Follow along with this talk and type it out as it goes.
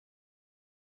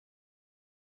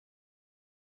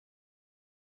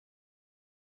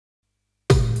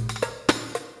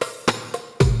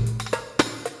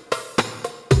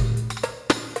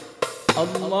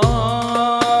Allahu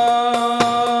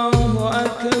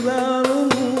Akbar,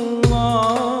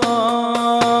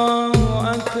 Allahu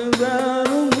Akbar,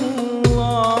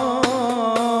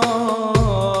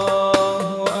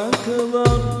 Allahu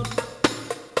Akbar.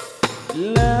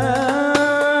 La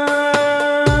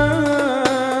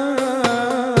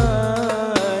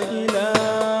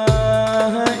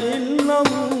ilaha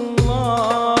illallah,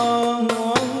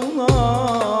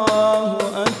 Allahu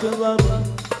Akbar.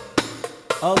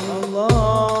 Allahu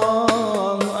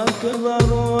Akbar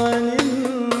walillahil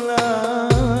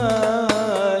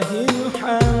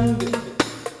hamd.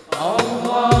 Allahu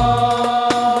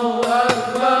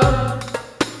Akbar,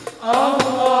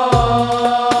 Allahu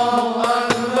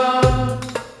Akbar,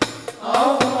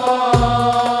 Allahu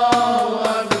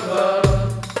Akbar.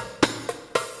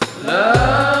 La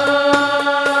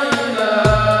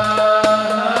ilaha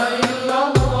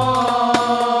illallah,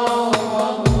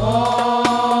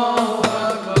 Allahu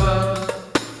Akbar.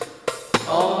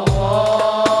 Allahu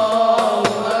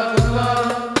Akbar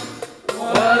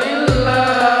walillahil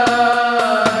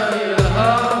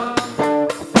hamd.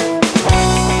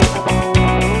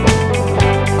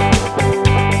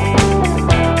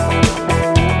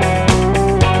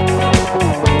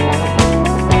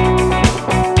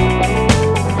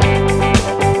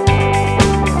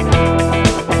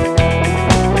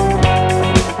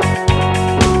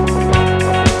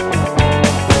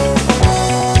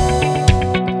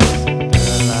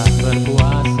 Telah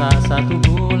berpuasa 1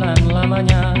 bulan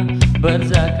lamanya,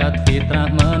 berzakat fitrah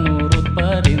menurut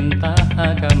perintah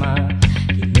agama.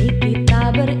 Kini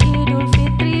kita beridul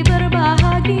fitri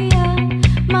berbahagia,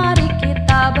 mari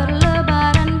kita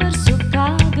berlebaran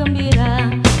bersuka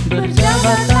gembira.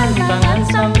 Berjabatan tangan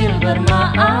sambil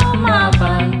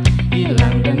bermaaf-maafan,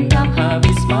 hilang dendam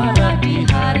habis marah di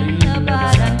hari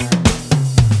lebaran.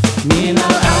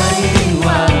 Minal aidin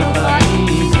wal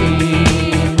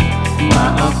faizin,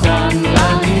 maafkan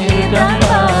lahir dan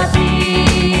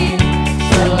batin.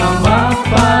 Selamat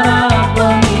para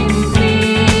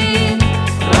pemimpin,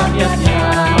 rakyatnya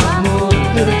makmur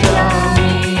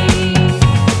terjamin.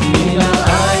 Minal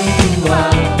aidin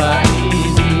wal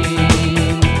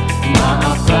faizin,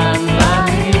 maafkan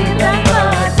lahir dan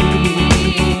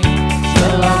batin.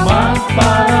 Selamat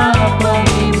para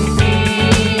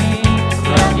pemimpin,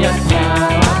 rakyatnya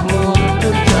makmur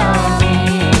terjamin.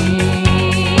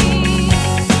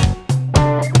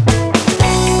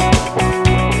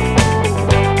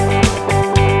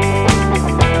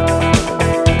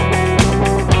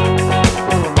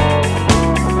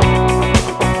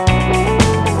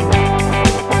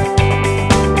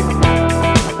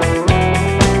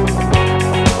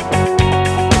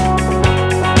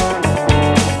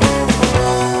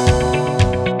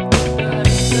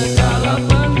 Dari segala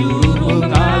penjuru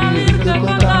mengalir ke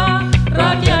kota,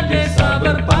 rakyat desa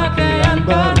berpakaian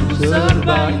baru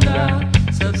serba indah.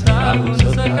 Setahun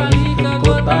sekali ke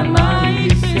kota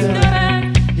naik bis derek,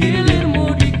 hilir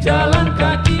mudik jalan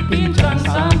kaki pincang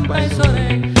sampai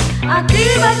sore.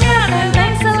 Akibatnya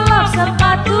nenteng selop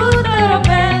sepatu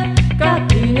terobek,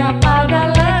 kakinya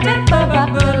pada lecet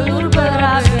babak belur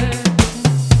berakhir.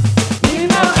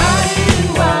 Minal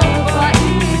aidin wal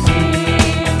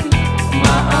faizin,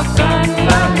 maafkan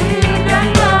lahir dan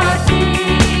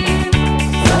batin.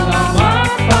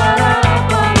 Selamat para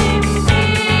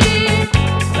pemimpin,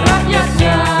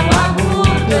 rakyatnya makmur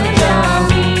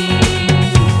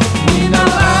terjamin.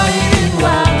 Minal aidin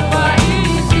wal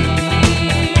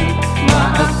faizin,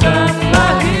 maafkan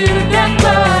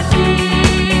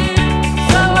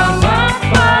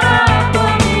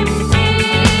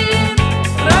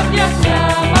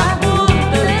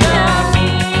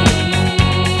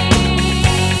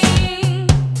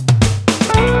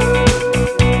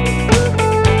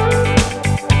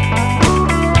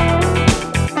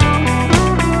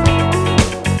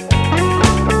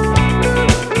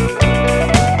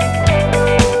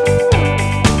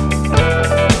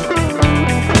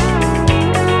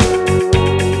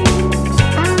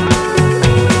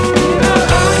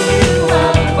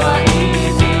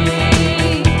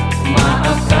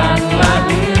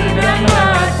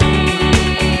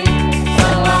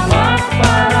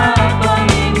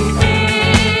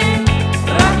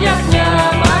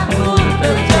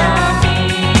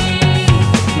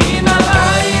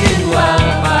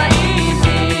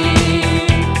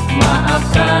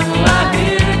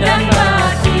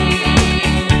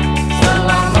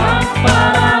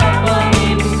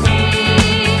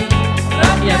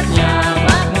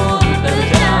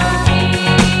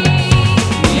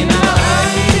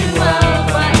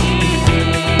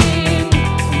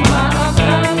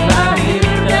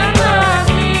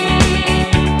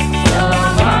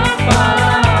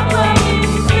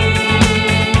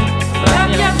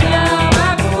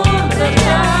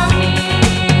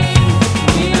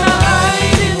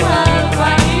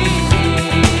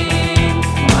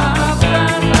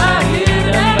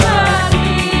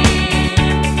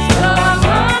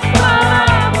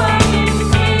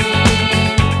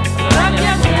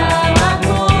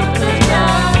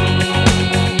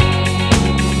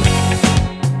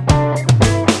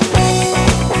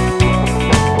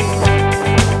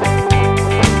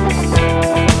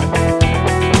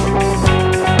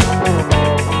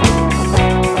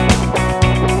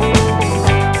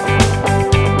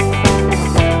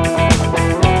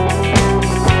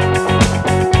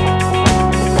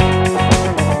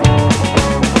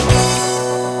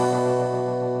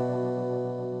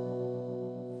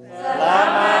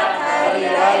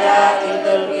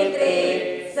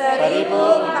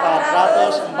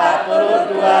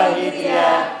 1442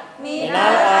 Hijriah